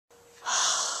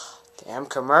Damn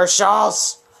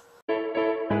commercials!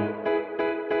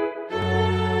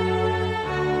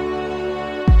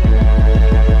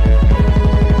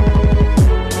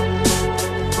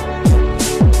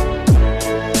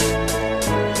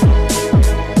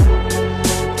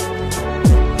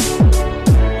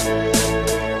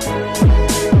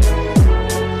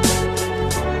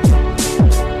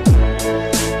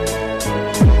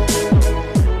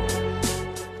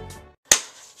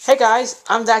 Hey guys,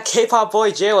 I'm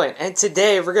ThatKpopBoyJaylen, and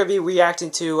today we're going to be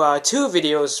reacting to two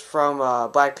videos from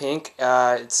Blackpink.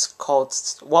 It's called,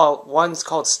 well, one's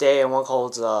called Stay and one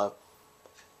called, what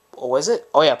was it?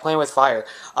 Oh yeah, Playing with Fire.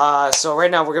 So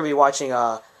right now we're going to be watching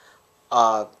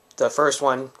the first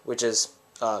one, which is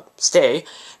Stay,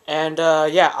 and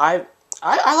yeah, I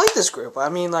like this group. I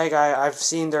mean, like, I've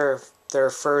seen their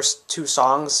first two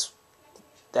songs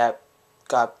that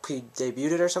got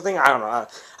pre-debuted or something. I don't know. I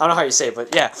don't know how you say it,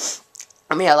 but yeah.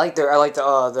 I mean, I like their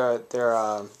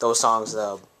those songs,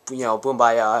 you know,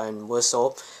 Boombaya and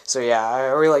Whistle. So yeah, I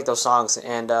really like those songs,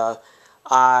 and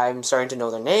I'm starting to know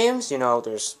their names. You know,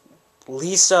 there's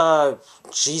Lisa,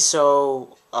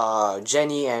 Jisoo,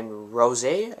 Jenny, and Rose.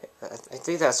 I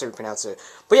think that's how you pronounce it.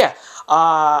 But yeah,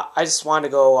 I just wanted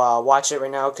to go watch it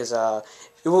right now because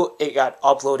it got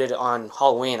uploaded on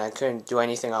Halloween. I couldn't do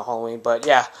anything on Halloween, but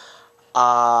yeah.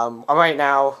 I'm right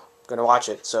now gonna watch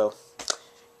it, so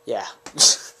yeah.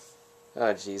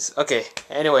 Oh jeez. Okay,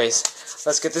 anyways,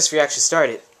 let's get this reaction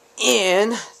started.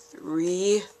 In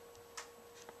 3,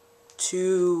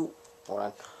 2, hold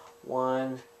on,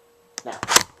 1, now.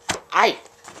 Aye!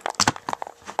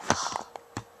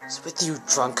 What's with you,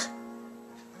 drunk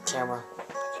camera? Oh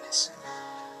my goodness.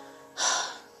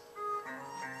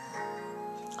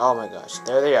 Oh my gosh,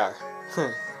 there they are.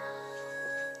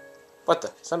 What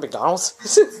the? Is that McDonald's?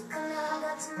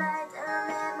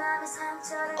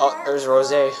 Oh, there's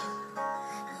Rose. Wow,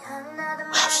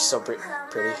 she's so pretty.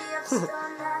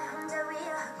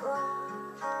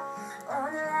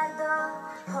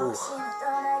 Ooh.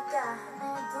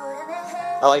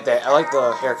 I like that. I like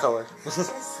the hair color.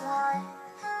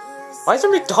 Why is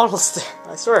there McDonald's there?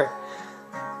 I swear.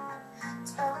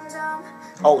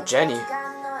 Oh, Jenny.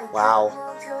 Wow.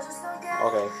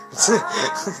 Okay.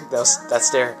 that's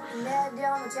there.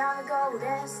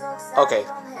 Okay,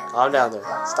 I'm down there.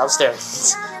 Stop staring.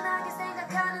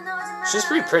 She's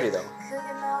pretty pretty though.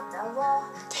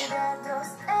 Damn.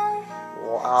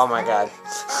 Oh my god.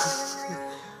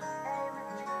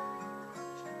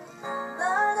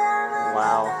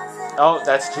 Wow. Oh,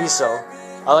 that's Jisoo.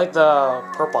 I like the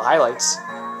purple highlights.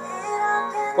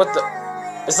 What the?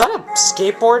 Is that a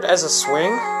skateboard as a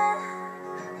swing?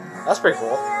 That's pretty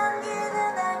cool.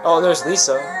 Oh, there's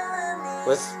Lisa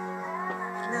with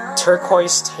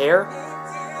turquoise hair.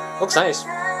 Looks nice.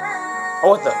 Oh,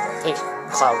 what the pink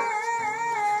cloud.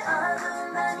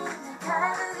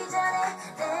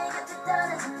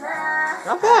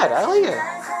 Not bad. I like it.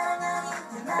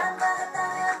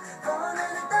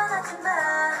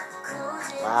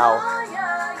 Wow.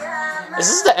 Is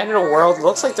this the end of the world?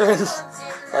 Looks like they're in,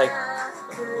 like,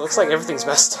 looks like everything's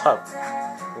messed up.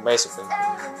 Well, basically.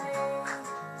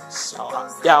 So,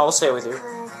 yeah, I'll stay with you.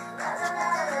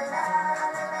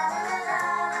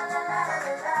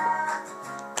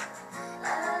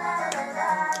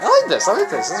 I like this.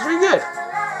 This is pretty good.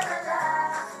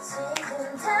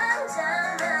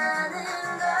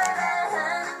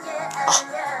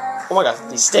 Oh my god,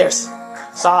 these stairs.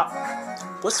 Stop.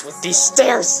 What's with these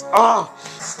stairs? Oh,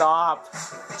 stop.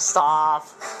 Stop.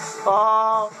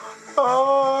 Oh.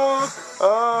 Oh.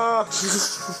 Oh.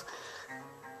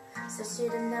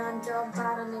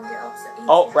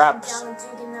 Oh, raps.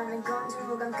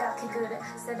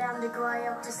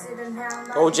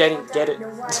 Oh, Jenny, get it. Oh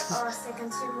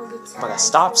my god,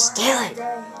 stop staring.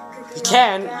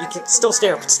 You can still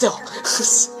stare, but still.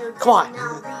 Come on.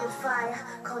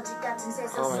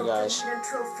 Oh my gosh.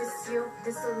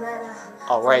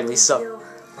 Alright, Lisa.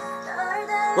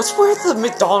 What's with the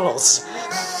McDonald's?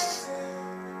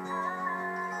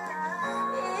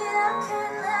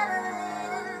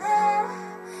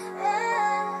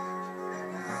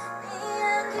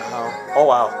 Oh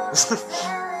wow. It's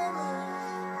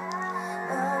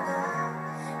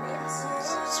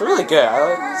really good.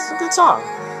 It's a good song.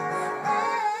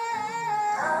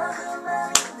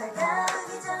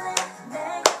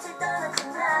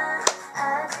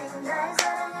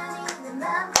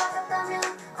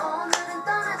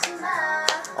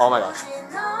 Oh my gosh.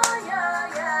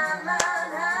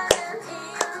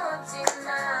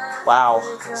 Wow.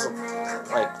 So,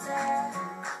 like,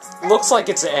 looks like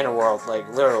it's the end of the world, like,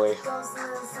 literally.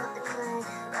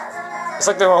 It's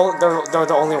like they're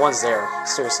the only ones there,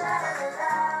 seriously.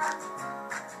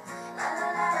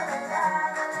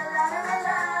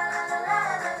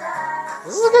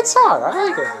 This is a good song. I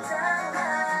like it.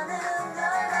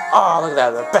 Oh, look at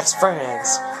that. They're best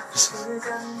friends.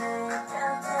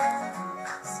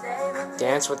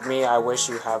 Dance with me. I wish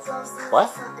you have.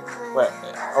 What? Wait.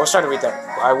 I was trying to read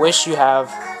that. I wish you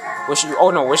have. Wish you.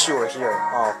 Oh no. Wish you were here.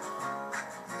 Oh.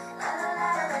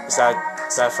 Is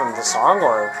that from the song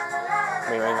or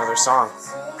maybe another song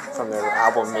from their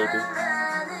album? Maybe.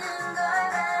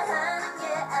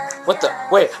 What the?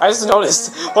 Wait, I just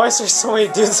noticed. Why is there so many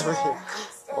dudes over here?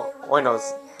 Why no?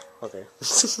 Okay.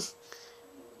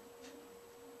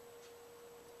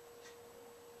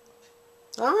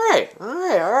 Alright.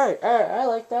 I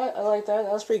like that.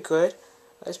 That was pretty good.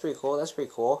 That's pretty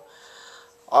cool.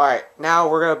 Alright, now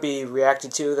we're going to be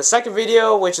reacting to the second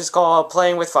video, which is called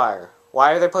Playing with Fire.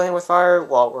 Why are they playing with fire?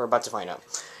 Well, we're about to find out.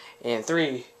 In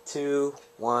 3, 2,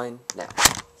 1, now.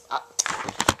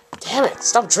 Damn it,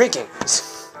 stop drinking.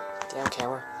 Damn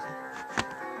camera.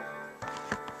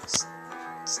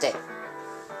 Stay.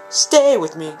 Stay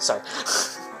with me. Sorry.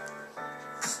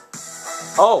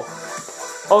 Oh.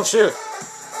 Oh, shoot.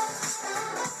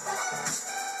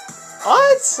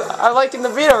 What? I'm liking the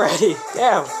beat already.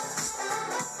 Damn.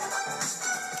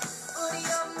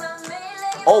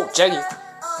 Oh, Jenny.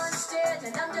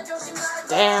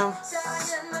 Damn.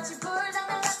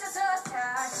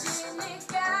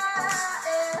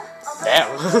 Damn.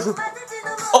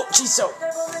 Oh, Jisoo.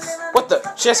 What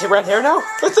the? She has red hair now?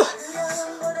 What the?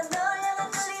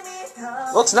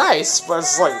 Looks nice, but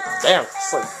it's like, damn.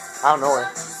 It's like, I don't know.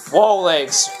 Whoa,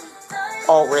 legs.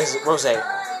 Oh, Rose.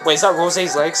 Wait, is that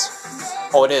Rose's legs?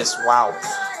 Oh, it is. Wow.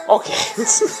 Okay.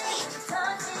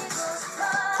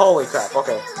 Holy crap.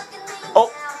 Okay.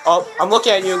 Oh, I'm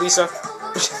looking at you, Lisa.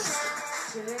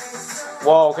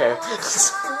 Whoa, okay.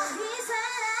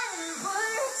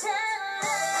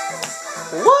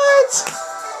 What?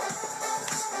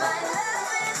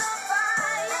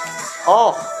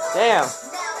 Oh, damn.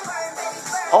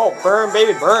 Oh, burn,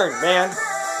 baby, burn, man.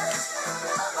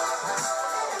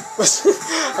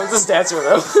 I'm just dancing with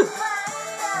him.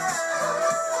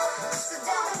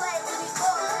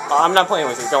 Oh, I'm not playing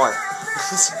with you, don't worry.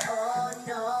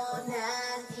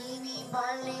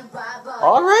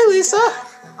 Alright, Lisa.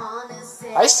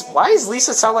 Why does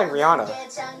Lisa sound like Rihanna?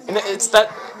 And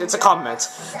it's a compliment.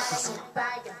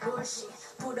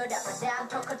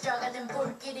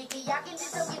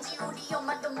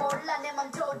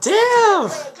 Damn!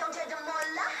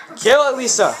 Kill it,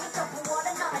 Lisa.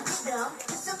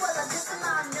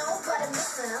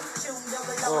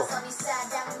 Oh.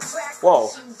 Whoa.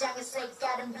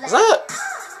 Is that?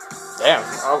 Damn.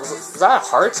 Is that a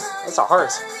heart? That's a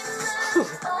heart.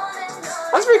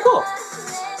 That's pretty cool.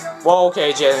 Whoa,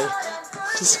 okay, Jenny.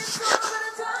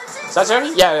 Is that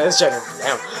Jenny? Yeah, that's Jenny.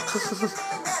 Damn.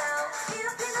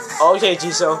 Okay,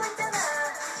 Jisoo.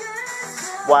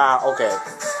 Wow, okay.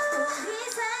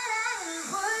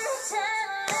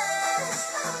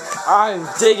 I'm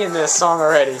digging this song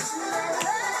already.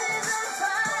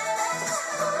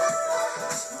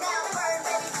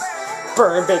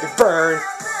 Burn, baby, burn.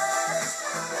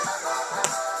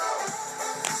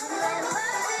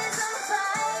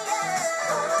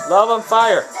 Love on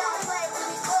fire.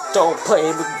 Don't play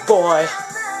with me, boy.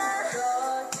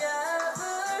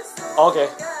 Okay.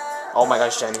 Oh my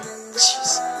gosh, Jenny.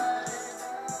 Jeez.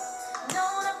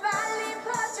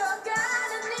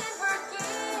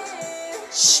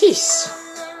 Jeez.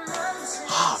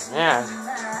 Oh man.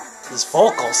 These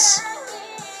vocals.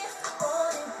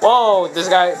 Whoa, this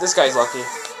guy's lucky.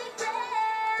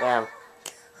 Damn.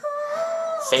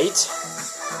 Fate?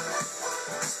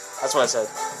 That's what I said.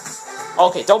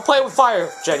 Okay, don't play with fire,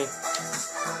 Jenny.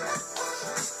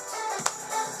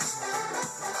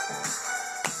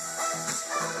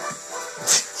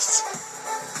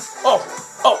 Oh.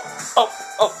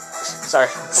 Sorry.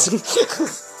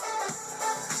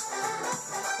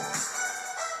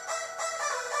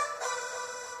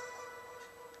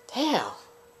 Damn.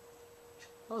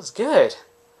 That was good.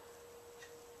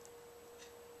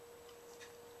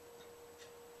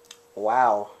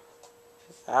 Wow.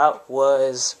 That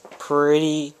was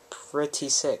pretty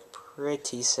sick.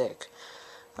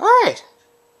 Alright.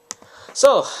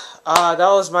 So, that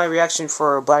was my reaction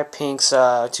for Blackpink's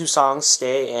 2 songs,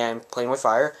 Stay and Playing with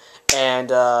Fire.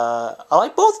 And I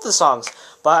like both of the songs,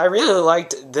 but I really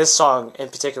liked this song in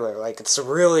particular. Like, it's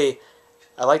really,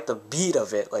 I like the beat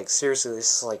of it. Like, seriously,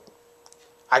 it's like,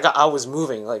 I was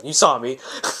moving. Like, you saw me.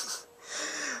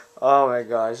 Oh my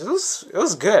gosh, it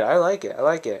was good. I like it.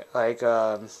 Like,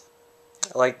 I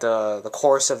like the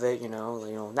chorus of it. You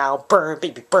know, now burn,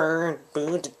 baby, burn,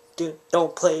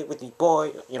 don't play with me,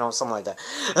 boy. You know, something like that.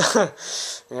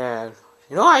 And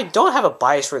I don't have a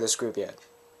bias for this group yet.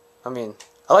 I mean,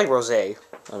 I like Rose. I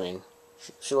mean,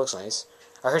 she looks nice.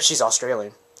 I heard she's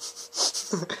Australian.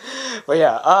 But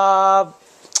yeah,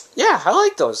 yeah, I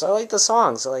like those. I like the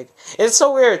songs. It's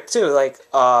so weird too.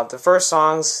 The first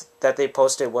songs that they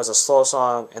posted was a slow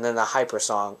song and then a hyper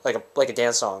song, like a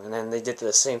dance song, and then they did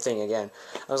the same thing again.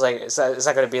 I was like, is that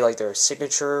going to be like their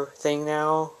signature thing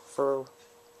now for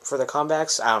the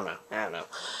comebacks? I don't know.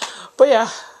 But yeah,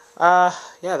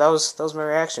 yeah, that was my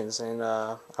reactions, and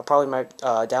I probably might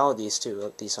download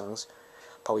these songs,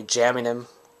 probably jamming them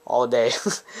all day.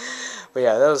 But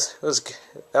yeah, those are good.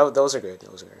 Those are good.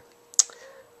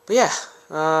 But yeah,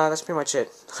 that's pretty much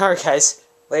it. Alright guys,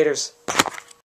 laters.